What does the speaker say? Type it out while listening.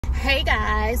Hey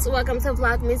guys, welcome to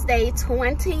Vlogmas day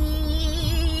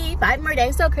 20. 5 more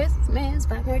days till Christmas.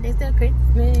 5 more days till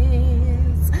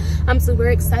Christmas. I'm super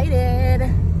excited.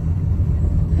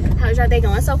 How's your day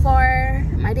going so far?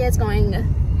 My day is going.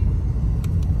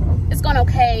 It's going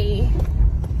okay.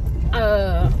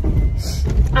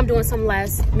 I'm doing some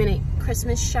last minute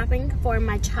Christmas shopping for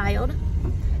my child,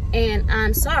 and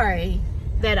I'm sorry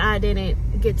that I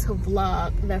didn't get to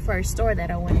vlog the first store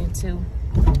that I went into,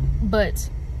 but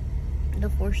the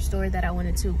first store that I went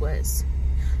into was,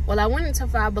 well, I went into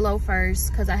Five Below first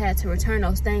because I had to return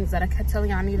those things that I kept telling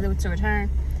y'all I needed to return.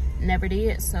 Never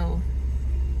did, so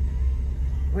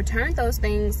returned those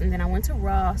things, and then I went to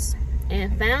Ross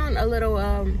and found a little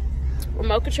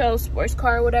remote control sports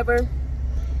car or whatever,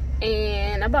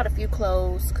 and I bought a few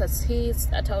clothes because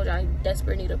I told y'all I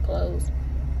desperately needed clothes.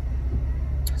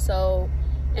 So,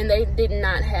 and they did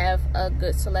not have a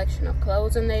good selection of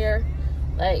clothes in there.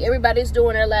 Like, everybody's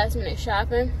doing their last minute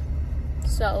shopping,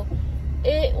 so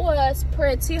it was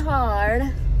pretty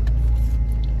hard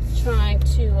trying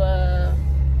to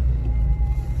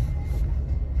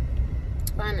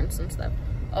find them some stuff.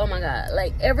 Oh my god,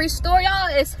 like every store, y'all,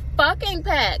 is fucking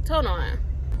packed. Hold on,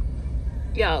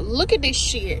 y'all, look at this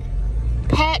shit,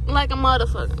 packed like a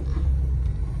motherfucker.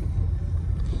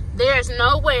 There's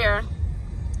nowhere,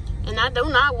 and I do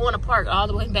not want to park all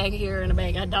the way back here in the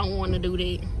back. I don't want to do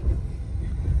that.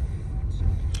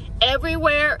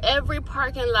 Everywhere, every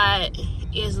parking lot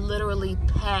is literally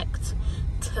packed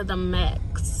to the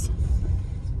max.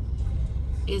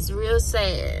 It's real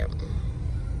sad.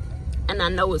 And I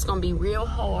know it's gonna be real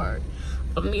hard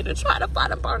for me to try to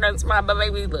find a parking spot, but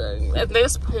baby, look, at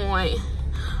this point,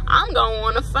 I'm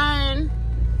gonna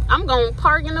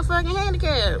park in the fucking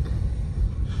handicap.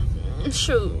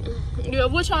 Shoot. Yeah,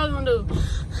 what y'all gonna do?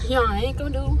 Y'all ain't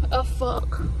gonna do a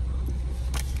fuck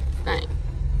thing.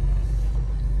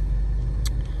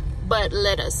 But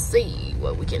let us see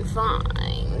what we can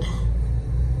find.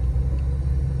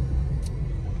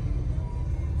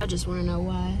 I just want to know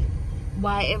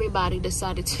why everybody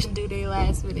decided to do their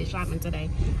last minute shopping today.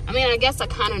 I mean, I guess I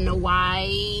kind of know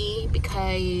why,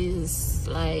 because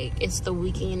like it's the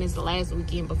weekend, it's the last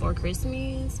weekend before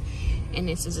Christmas, and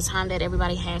this is the time that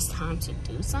everybody has time to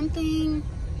do something.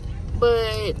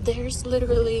 But there's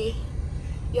literally,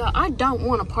 y'all, I don't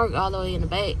want to park all the way in the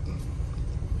back.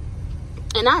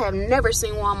 And I have never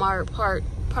seen Walmart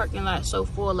parking lot so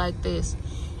full like this,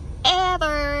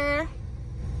 ever.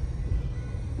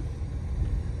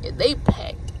 They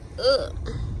packed up.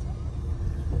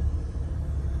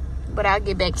 But I'll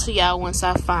get back to y'all once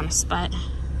I find a spot.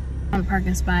 On the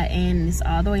parking spot, and it's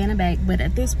all the way in the back. But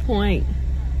at this point,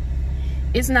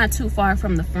 it's not too far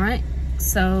from the front,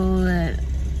 so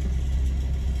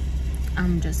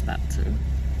I'm just about to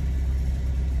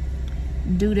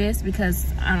do this because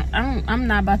I'm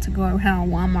not about to go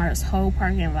around Walmart's whole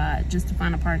parking lot just to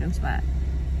find a parking spot.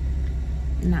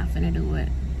 Not finna do it.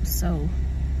 So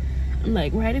I'm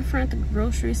like right in front of the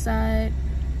grocery side.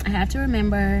 I have to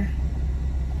remember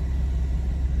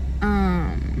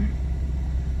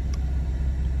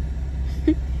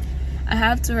I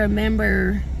have to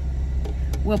remember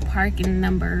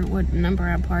what number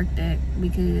I parked at,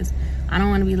 because I don't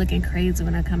want to be looking crazy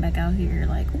when I come back out here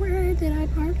like, where did I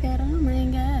park at? Oh my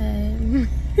god.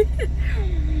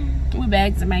 With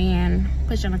bags in my hand,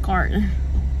 pushing a cart,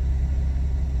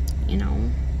 you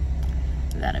know,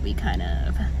 that'd be kind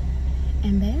of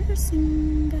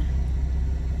embarrassing.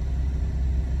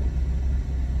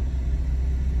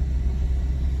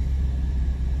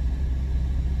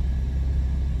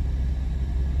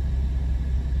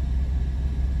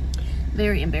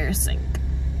 Very embarrassing.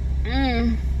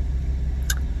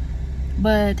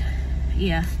 But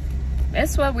yeah,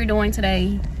 that's what we're doing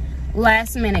today.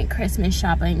 Last minute Christmas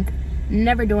shopping.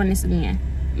 Never doing this again.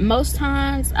 Most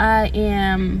times I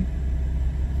am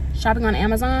shopping on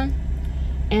Amazon,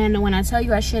 and when I tell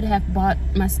you I should have bought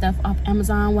my stuff off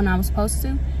Amazon when I was supposed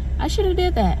to, I should have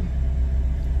did that,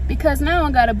 because now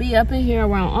I gotta be up in here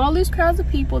around all these crowds of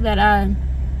people that I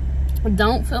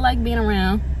don't feel like being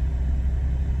around.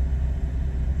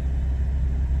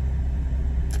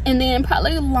 And then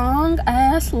probably long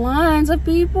ass lines of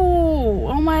people.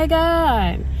 Oh my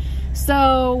god.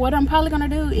 So what I'm probably gonna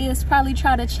do is probably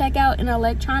try to check out an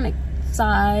electronic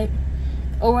side,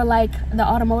 or like the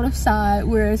automotive side,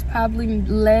 where it's probably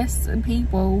less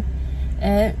people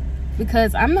at,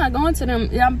 because I'm not going to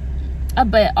them. I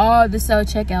bet all the self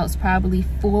checkouts probably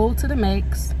full to the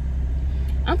max.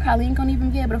 I'm probably ain't gonna even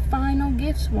be able to find no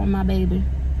gifts for my baby.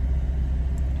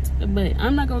 But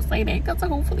I'm not gonna say that, because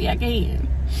hopefully I can.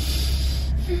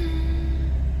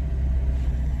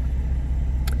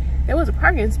 There was a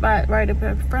parking spot right up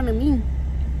in front of me.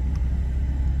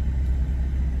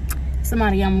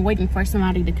 I'm waiting for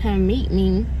somebody to come meet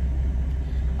me.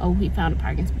 Oh, he found a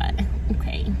parking spot.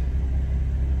 Okay.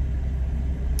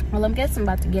 Well, I'm guessing I'm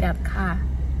about to get out of the car.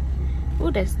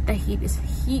 Oh, the heat is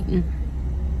heating.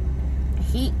 The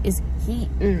heat is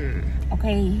heating.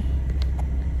 Okay.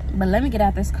 But let me get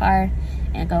out this car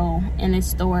and go in this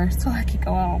store so I can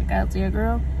go on. Because your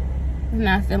girl is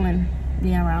not feeling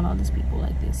being around all these people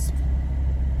like this.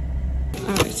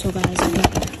 Alright, so guys, I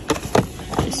got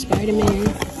the Spider-Man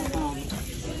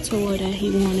toy that he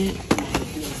wanted.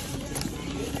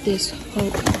 This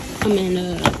Hulk, Captain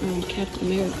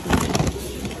America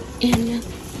and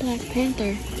Black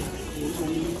Panther.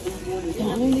 The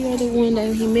only other one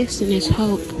that he missing is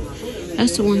Hulk.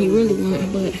 That's the one he really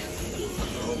wanted, but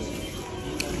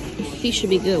he should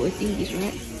be good with these,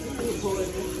 right?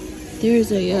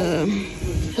 There's a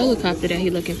helicopter that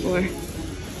he's looking for.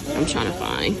 I'm trying to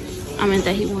find. I mean,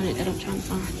 that he wanted that I'm trying to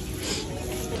find.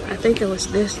 I think it was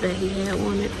this that he had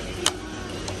wanted.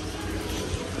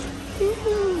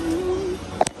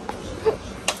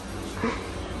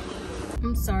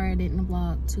 I'm sorry I didn't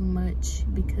vlog too much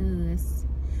because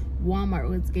Walmart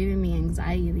was giving me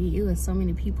anxiety. It was so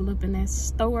many people up in that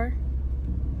store.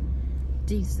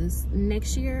 Jesus,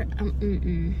 next year,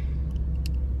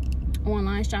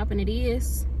 online shopping it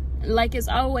is. Like it's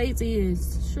always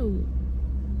is. Shoot.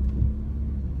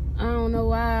 I don't know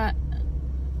why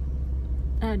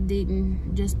I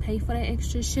didn't just pay for that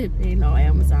extra shipping on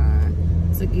Amazon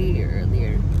to get here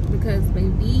earlier. Because,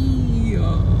 baby,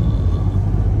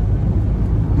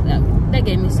 that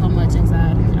gave me so much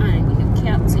anxiety. I ain't gonna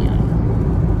cap to y'all.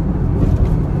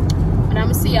 But I'm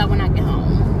gonna see y'all when I get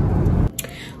home.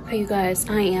 Okay, you guys,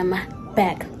 I am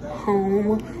back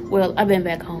home. Well, I've been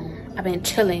back home. I've been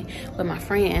chilling with my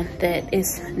friend that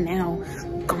is now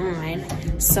gone.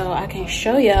 So I can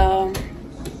show y'all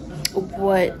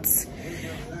what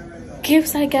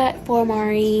gifts I got for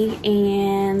Mari.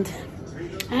 And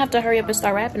I have to hurry up and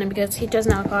start wrapping him because he just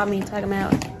now called me talking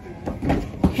about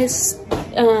his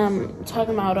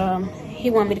he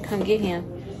wanted me to come get him,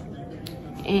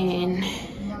 and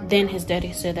then his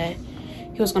daddy said that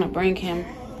he was gonna bring him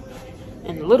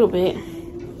in a little bit,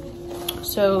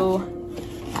 so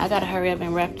I gotta hurry up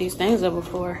and wrap these things up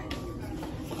before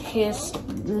his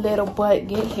little butt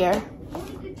get here.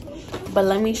 But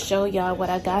let me show y'all what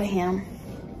I got him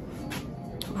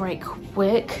right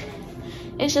quick.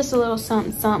 It's just a little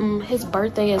something. His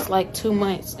birthday is like 2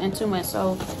 months,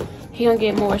 so he gonna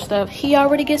get more stuff. He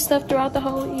already gets stuff throughout the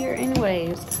whole year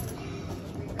anyways.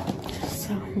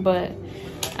 So, but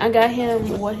I got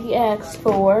him what he asked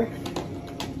for.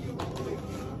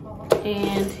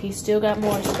 And he still got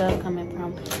more stuff coming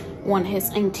from one of his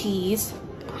aunties.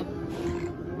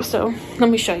 So, let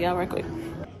me show y'all right quick.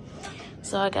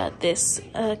 So, I got this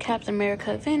Captain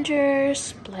America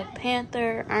Avengers, Black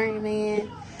Panther, Iron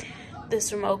Man,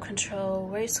 this remote control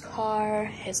race car.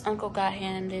 His uncle got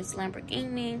him this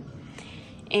Lamborghini.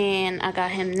 And I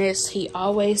got him this. He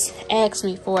always asks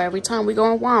me for every time we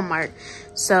go in Walmart.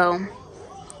 So,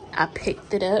 I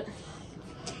picked it up.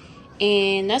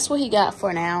 And that's what he got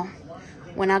for now.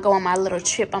 When I go on my little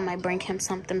trip, I might bring him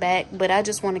something back. But I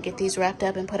just want to get these wrapped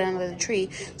up and put it under the tree.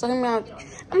 So I'm like,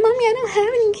 Mommy, I don't have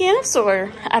any gifts.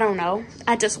 Or, I don't know.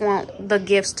 I just want the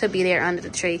gifts to be there under the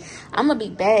tree. I'm going to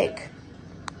be back.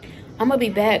 I'm going to be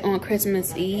back on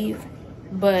Christmas Eve.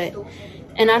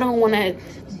 And I don't want to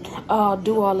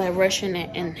do all that rushing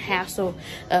and hassle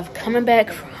of coming back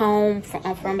home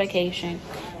from vacation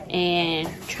and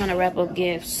trying to wrap up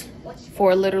gifts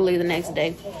for literally the next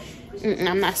day.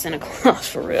 I'm not Santa Claus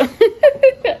for real.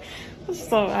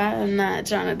 So I'm not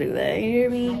trying to do that, you hear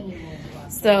me?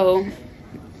 So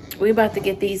we about to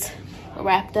get these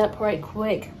wrapped up right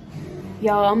quick.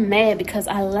 Y'all, I'm mad because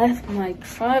I left my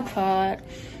tripod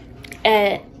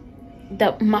at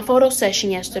my photo session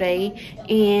yesterday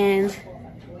and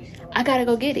I gotta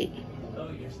go get it.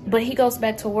 But he goes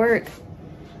back to work,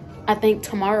 I think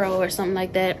tomorrow or something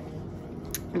like that.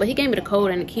 But he gave me the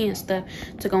code and the key and stuff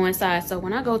to go inside. So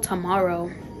when I go tomorrow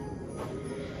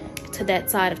to that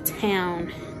side of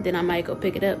town, then I might go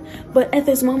pick it up. But at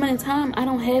this moment in time, I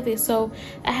don't have it. So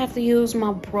I have to use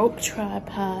my broke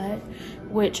tripod,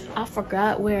 which I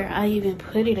forgot where I even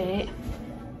put it at.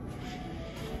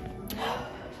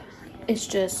 It's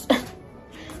just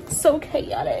so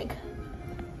chaotic.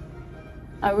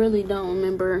 I really don't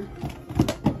remember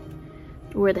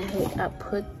where the heck I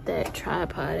put that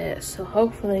tripod at. So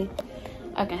hopefully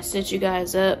I can set you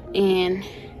guys up and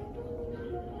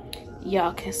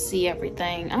y'all can see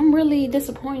everything. I'm really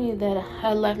disappointed that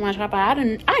I left my tripod.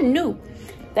 I knew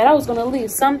that I was gonna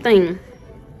leave something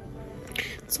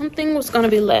something was gonna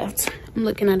be left. I'm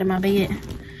looking under my bed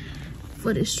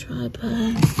for this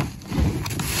tripod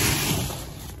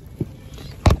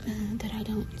that I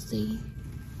don't see.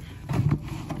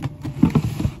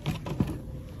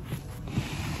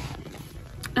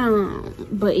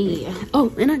 But yeah.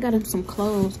 Oh, and I got him some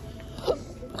clothes.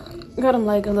 Got him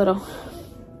like a little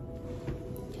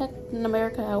Captain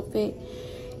America outfit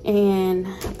and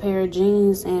a pair of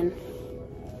jeans and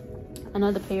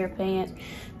another pair of pants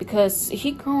because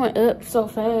he growing up so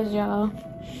fast, y'all.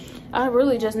 I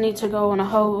really just need to go on a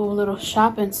whole little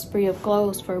shopping spree of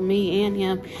clothes for me and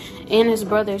him and his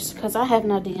brothers, because I have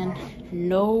not done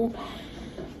no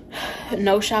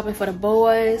shopping for the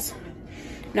boys,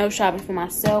 no shopping for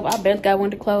myself. I barely got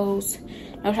winter clothes,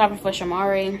 no shopping for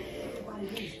Shamari.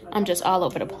 I'm just all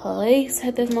over the place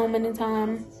at this moment in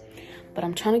time, but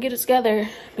I'm trying to get it together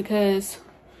because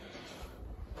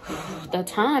the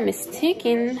time is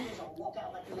ticking.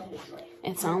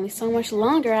 It's only so much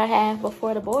longer I have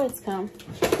before the boys come.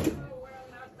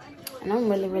 And I'm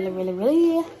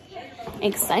really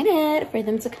excited for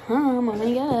them to come. Oh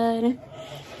my God.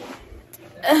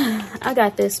 I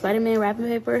got this Spider-Man wrapping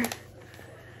paper.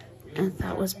 And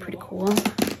that was pretty cool.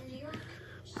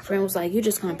 My friend was like, "You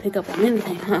just gonna pick up on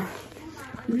anything, huh?"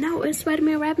 No, it's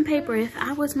Spider-Man wrapping paper. If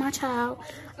I was my child,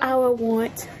 I would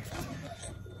want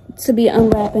to be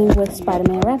unwrapping with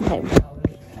Spider-Man wrapping paper.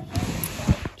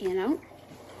 You know?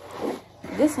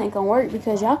 This ain't gonna work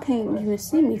because y'all can't even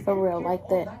see me for real like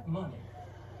that.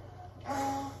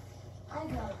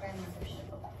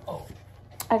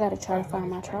 I gotta try to find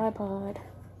my tripod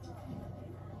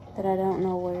that I don't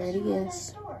know where it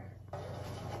is.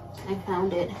 I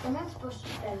found it.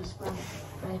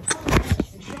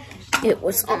 It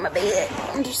was on my bed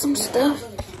under some stuff.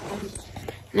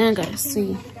 Now I gotta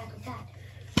see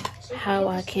how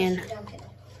I can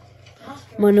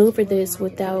maneuver this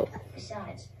without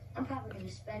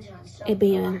it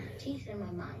being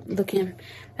looking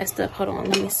messed up. Hold on,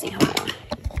 let me see. Hold on.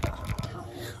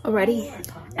 Alrighty,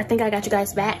 I think I got you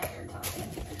guys back.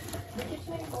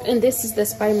 And this is the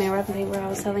Spider-Man wrapping paper I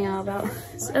was telling y'all about.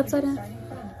 It's upside down.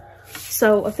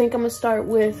 So I think I'm gonna start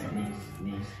with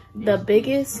the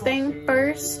biggest thing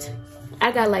first.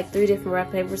 I got like 3 different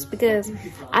wrapping papers because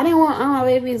I didn't want all my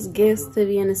baby's gifts to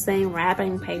be in the same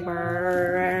wrapping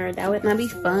paper. That would not be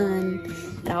fun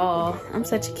at all. I'm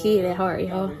such a kid at heart,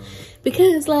 y'all.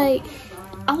 Because like,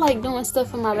 I like doing stuff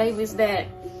for my babies that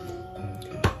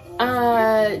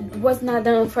was not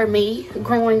done for me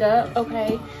growing up,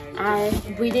 okay?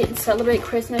 We didn't celebrate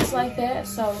Christmas like that,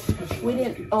 so we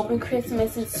didn't open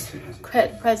Christmas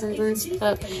presents and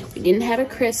stuff. We didn't have a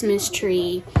Christmas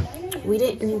tree. We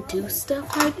didn't do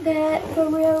stuff like that for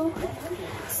real.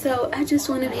 So I just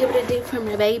want to be able to do for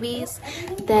my babies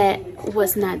that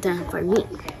was not done for me,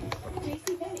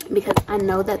 because I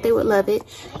know that they would love it.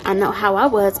 I know how I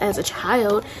was as a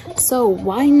child, so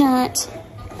why not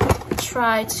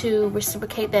try to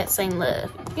reciprocate that same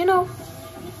love, you know?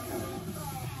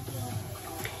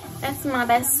 That's my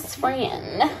best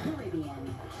friend.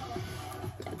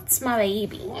 That's my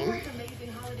baby.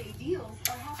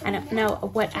 I don't know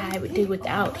what I would do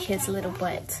without his little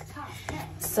butt.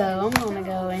 So I'm gonna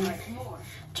go and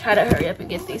try to hurry up and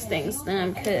get these things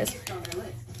done because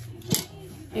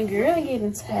I'm really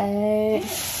getting tired.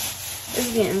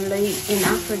 It's getting late and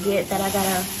I forget that I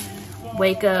gotta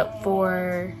wake up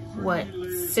for what,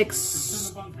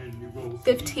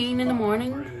 6:15 in the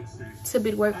morning to be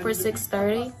to work for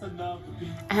 6:30.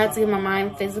 I had to get my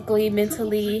mind physically,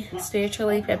 mentally,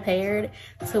 spiritually prepared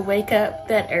to wake up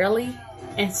that early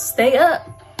and stay up.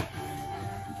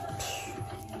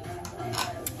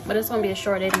 But it's gonna be a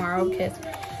short day tomorrow because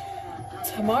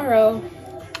tomorrow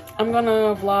I'm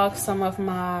gonna vlog some of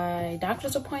my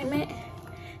doctor's appointment,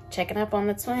 checking up on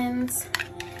the twins,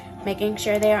 making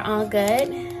sure they're all good,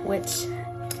 which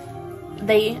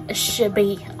they should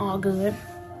be all good.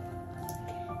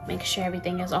 Make sure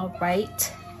everything is all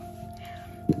right.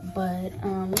 But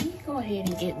let me go ahead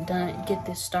and get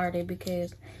this started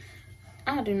because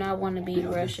I do not want to be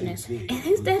rushing this. And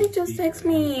his daddy just texted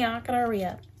me. I gotta hurry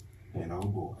up.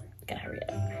 Gotta hurry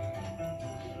up.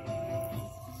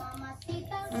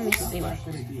 Let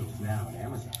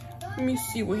me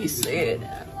see what he said.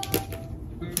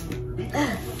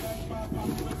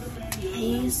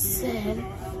 He said,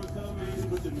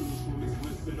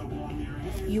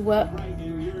 "You up?"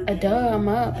 Duh, I'm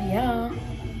up, yeah.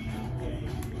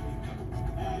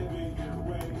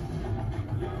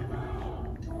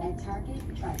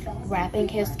 Wrapping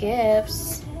his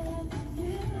gifts.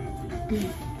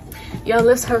 Yo,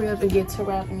 let's hurry up and get to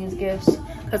wrapping his gifts,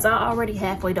 because I already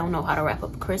halfway don't know how to wrap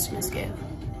up a Christmas gift.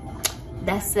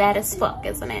 That's sad as fuck,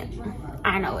 isn't it?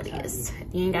 I know it is.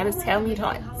 You ain't gotta tell me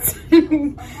twice.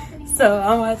 So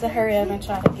I'm going to hurry up and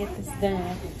try to get this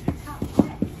done.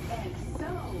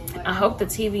 I hope the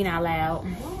TV not loud.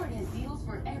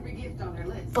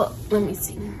 But let me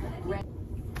see.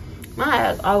 My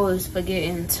ass always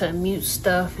forgetting to mute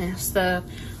stuff and stuff.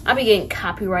 I be getting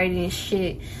copyrighted and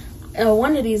shit.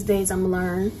 One of these days I'm gonna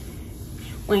learn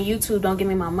when YouTube don't give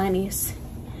me my monies.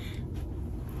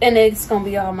 And it's gonna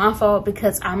be all my fault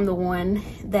because I'm the one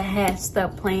that has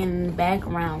stuff playing in the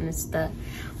background and stuff.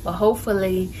 But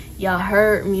hopefully y'all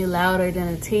heard me louder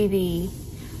than the TV.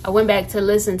 I went back to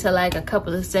listen to like a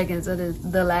couple of seconds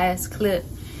of the last clip,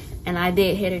 and I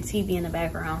did hear the TV in the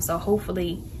background. So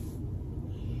hopefully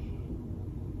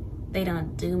they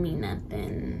don't do me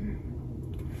nothing.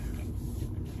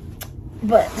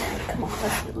 But come on,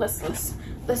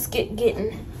 let's get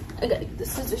getting. I gotta get the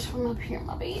scissors from up here in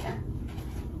my bed.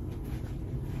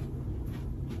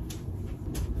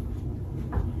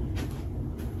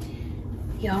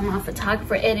 Y'all, my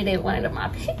photographer edited one of my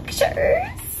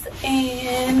pictures,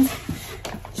 and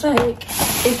like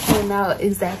it came out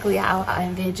exactly how I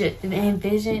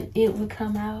envisioned it would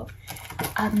come out.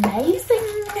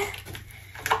 Amazing.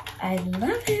 I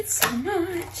love it so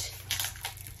much.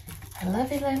 I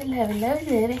love it, love it, love it, love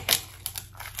it, love it.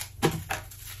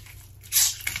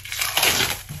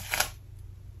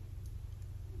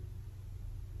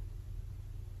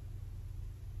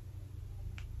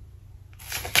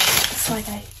 It's like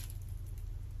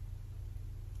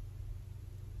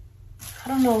I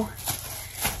don't know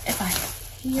if I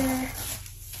hear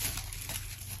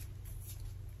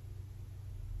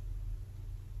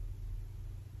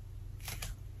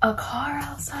a car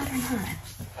outside or not.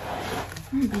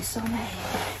 I'm gonna be so mad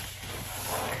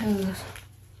because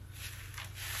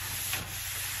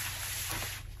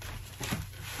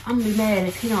I'm gonna be mad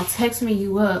if he don't text me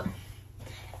you up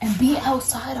and be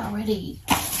outside already.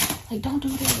 Like, don't do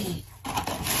that.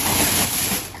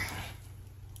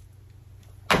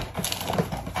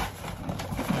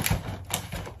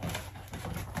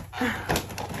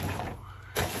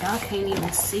 Y'all can't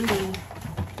even see me.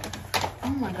 Oh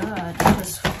my God, I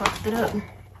just fucked it up.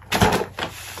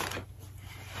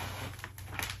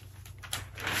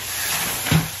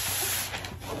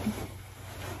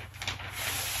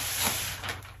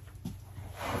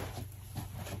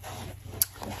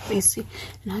 Let me see.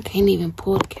 And I can't even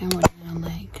pull the camera down,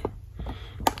 like,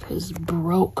 because it's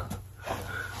broke.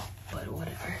 But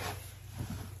whatever.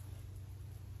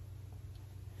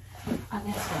 I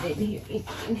guess I didn't hear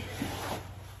anything.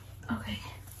 Okay.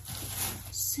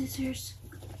 Scissors.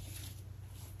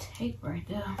 Tape right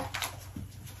there.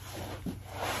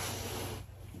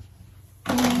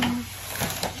 And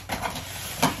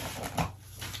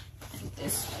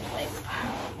this is like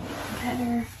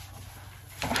better.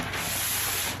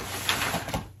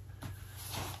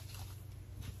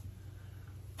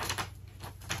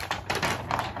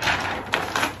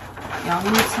 Y'all,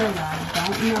 let me tell y'all, I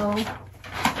don't know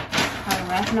how to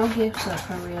wrap no gifts up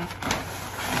for real.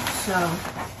 So,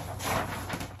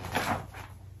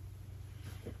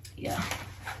 yeah.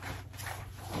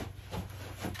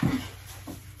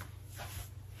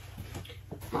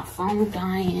 My phone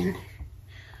dying.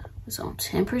 It's on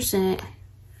 10%.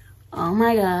 Oh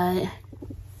my God.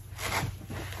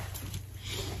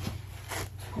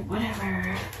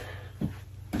 Whatever.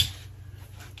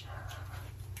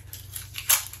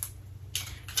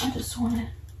 I just want to,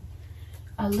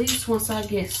 at least once I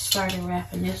get started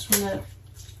wrapping this one up,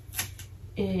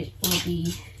 it will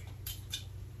be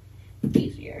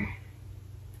easier.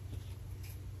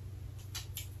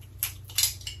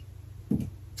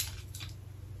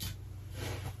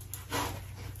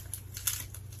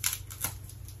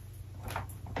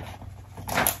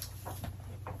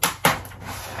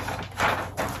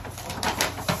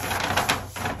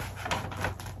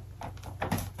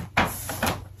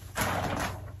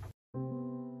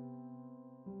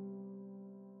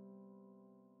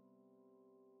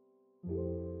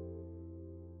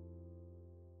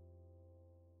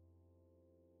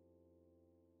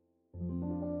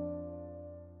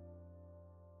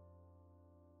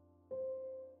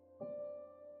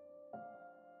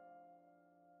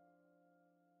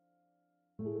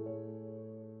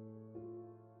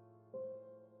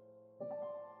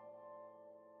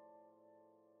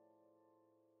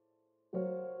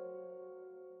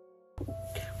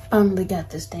 Finally got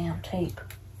this damn tape.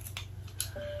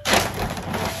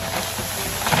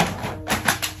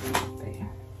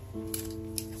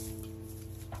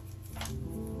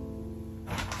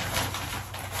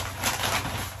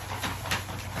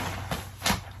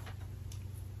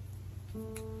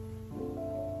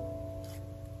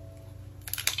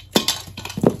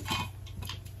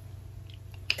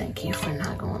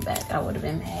 going back. I would have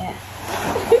been mad.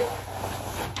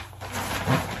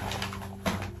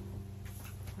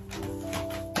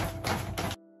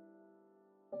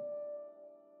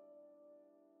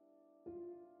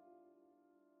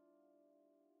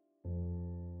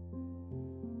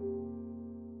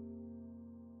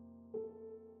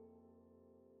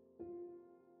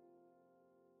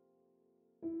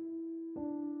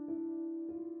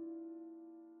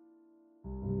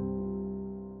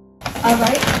 All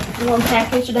right, one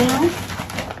package down.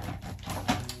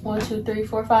 1, 2, 3,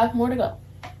 4, 5 more to go.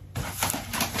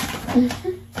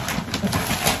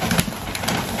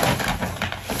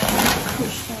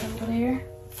 Push that over there.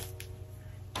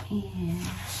 And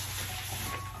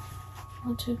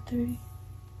 1, 2, 3.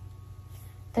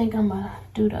 Think I'm gonna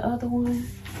do the other one.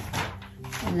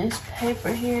 And this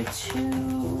paper here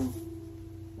too.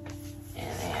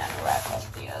 And then wrap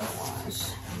up the other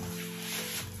ones.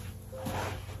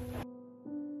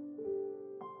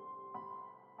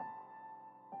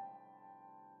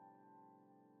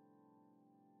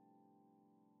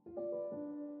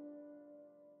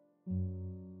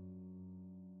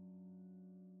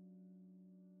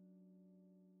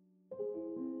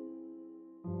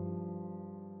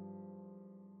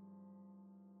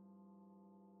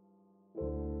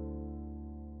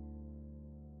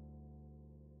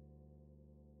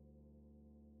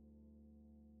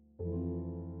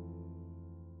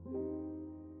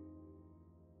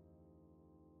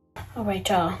 All right,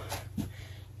 y'all.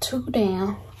 2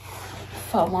 down,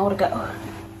 4 more to go.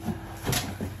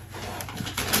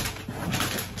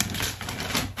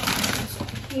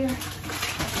 Here.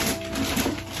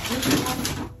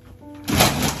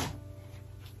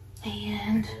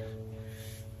 And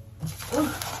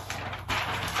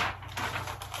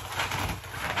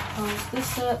close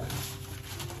this up.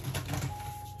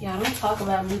 Y'all don't talk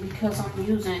about me because I'm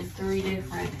using 3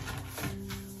 different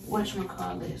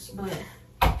whatchamacallits, but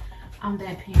I'm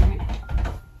that parent.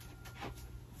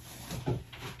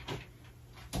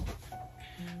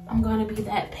 I'm gonna be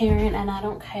that parent and I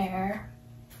don't care.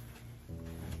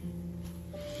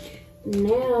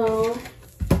 Now,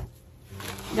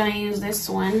 I'm gonna use this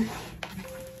one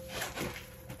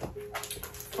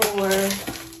for,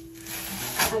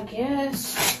 I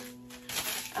guess,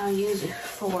 I'll use it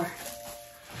for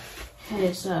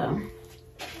his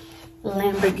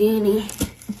Lamborghini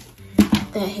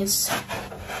that his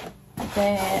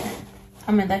dad,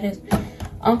 that his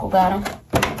uncle got him.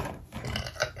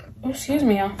 Excuse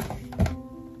me, y'all.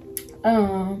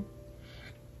 I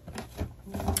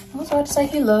was about to say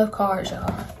he loved cars,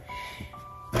 y'all.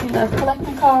 He loved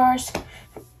collecting cars.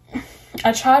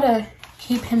 I try to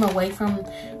keep him away from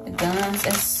the guns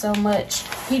as so much.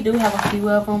 He do have a few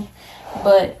of them,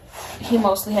 but he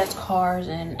mostly has cars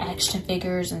and action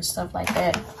figures and stuff like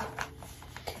that.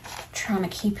 Trying to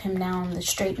keep him down the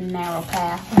straight and narrow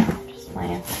path. Just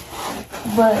playing.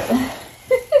 But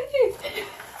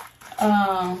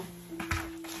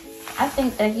I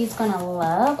think that he's gonna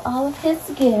love all of his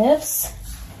gifts.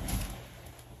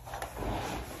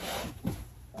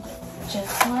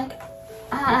 Just like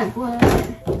I would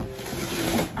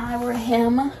if I were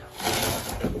him.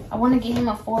 I want to get him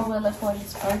a 4-wheeler for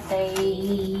his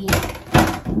birthday.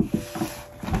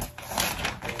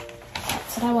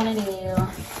 That's what I want to do.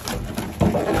 I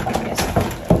guess I'll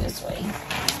do it this way.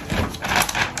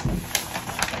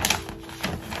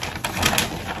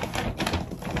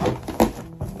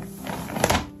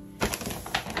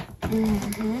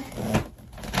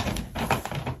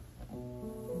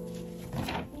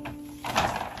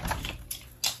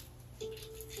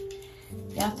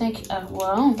 Y'all think,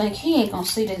 well, I don't think he ain't gonna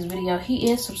see this video. He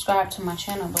is subscribed to my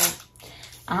channel, but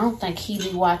I don't think he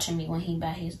be watching me when he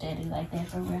buy his daddy like that,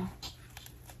 for real.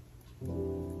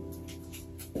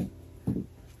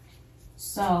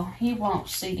 So he won't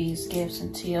see these gifts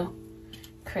until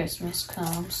Christmas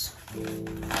comes.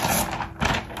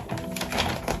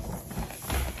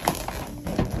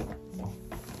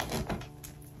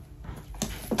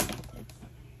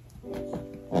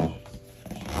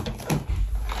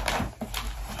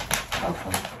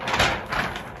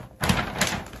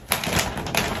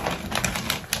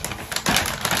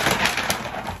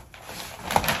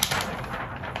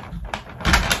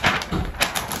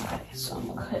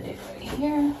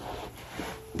 Here.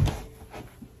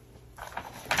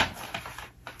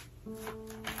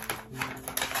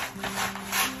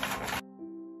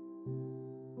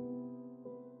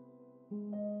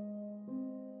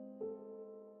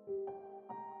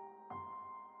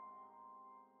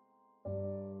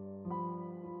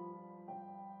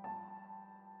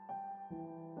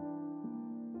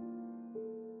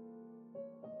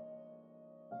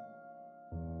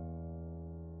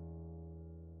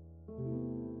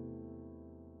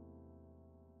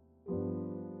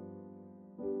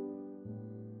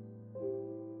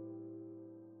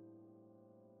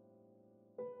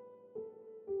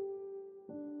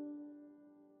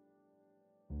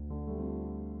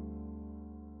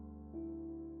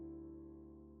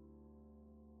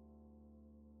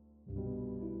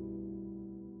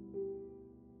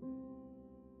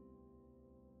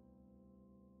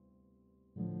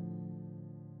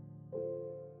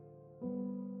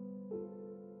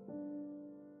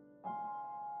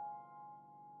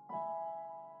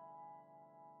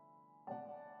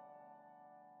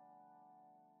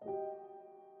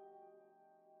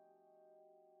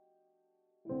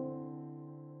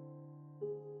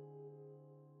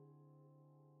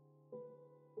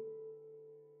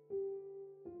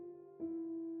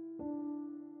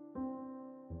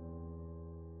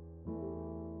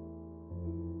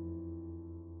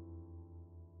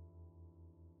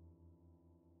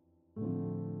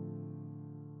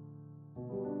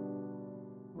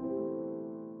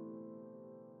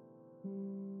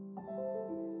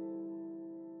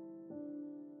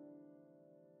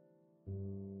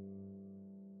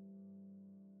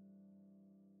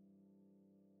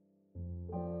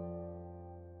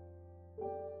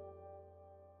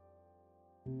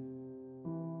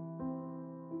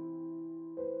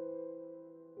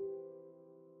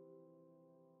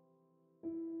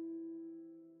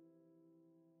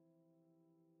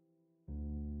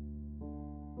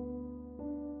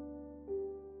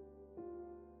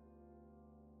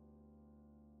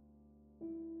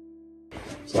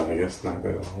 So I guess not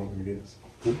that long, I guess.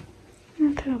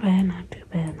 Not too bad, not too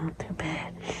bad, not too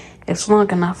bad. It's long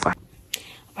enough for...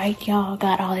 Right, y'all,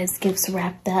 got all his gifts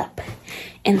wrapped up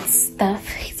and stuff.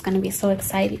 He's gonna be so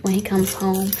excited when he comes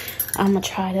home. I'm gonna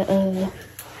try to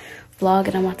vlog,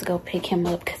 and I'm about to go pick him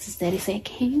up because his daddy said,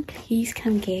 can you please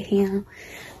come get him?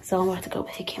 So I'm about to go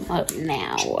pick him up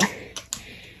now.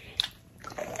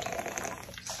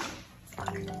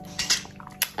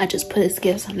 I just put his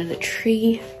gifts under the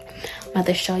tree. I'm about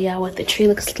to show y'all what the tree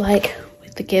looks like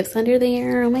with the gifts under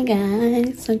there. Oh my god,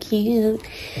 it's so cute.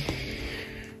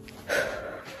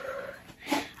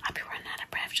 I'll be running out of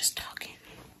breath just talking.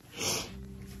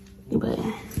 But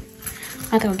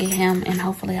I'll go get him and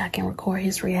hopefully I can record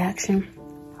his reaction.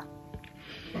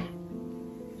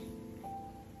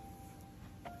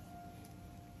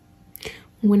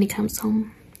 When he comes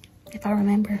home, if I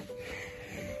remember.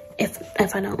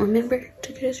 If I don't remember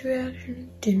to do this reaction,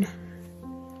 then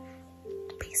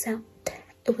peace out.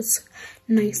 It was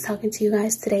nice talking to you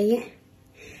guys today.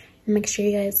 Make sure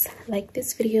you guys like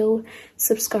this video,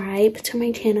 subscribe to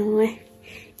my channel,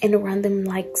 and run them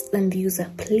likes and views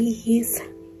up, please.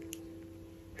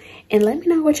 And let me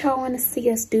know what y'all want to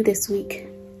see us do this week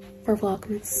for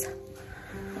Vlogmas.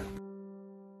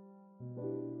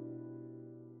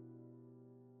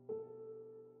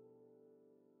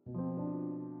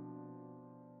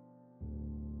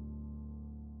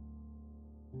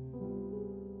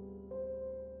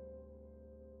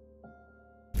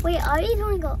 Wait, are you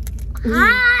gonna go?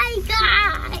 Hi,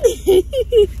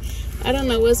 guys! I don't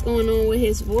know what's going on with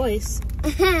his voice.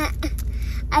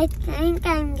 I think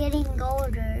I'm getting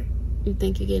older. You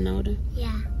think you're getting older?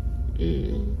 Yeah.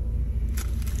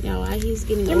 Yeah, why he's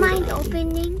getting older? You mind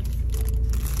opening?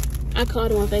 I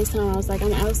called him on FaceTime. I was like,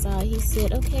 I'm outside. He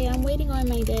said, okay, I'm waiting on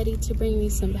my daddy to bring me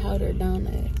some powdered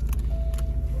donut.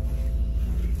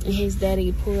 And his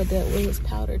daddy pulled up with his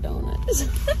powdered donuts.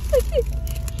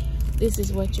 This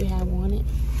is what you have wanted.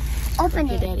 Open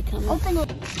Your it. daddy coming. Open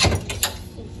it.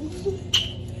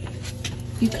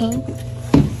 You cold?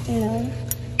 Yeah.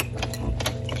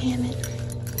 Damn it.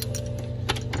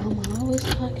 I'm always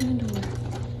locking the door.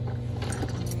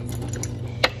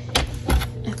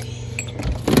 Okay.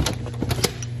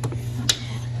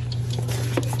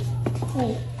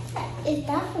 Wait, is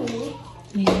that for me?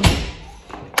 Yeah.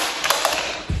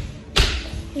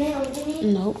 Can I open it?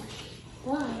 Nope.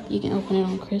 Why? You can open it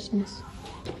on Christmas.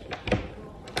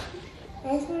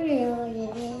 I just want to know what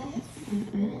it is.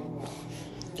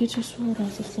 Get your sword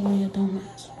off the floor of your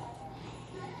donuts.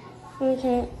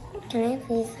 Okay, can I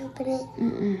please open it?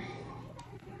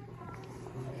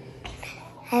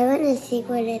 I want to see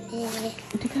what it is.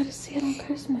 You gotta see it on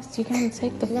Christmas. You gotta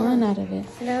take the fun out of it.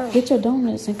 No. Get your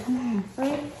donuts and come on.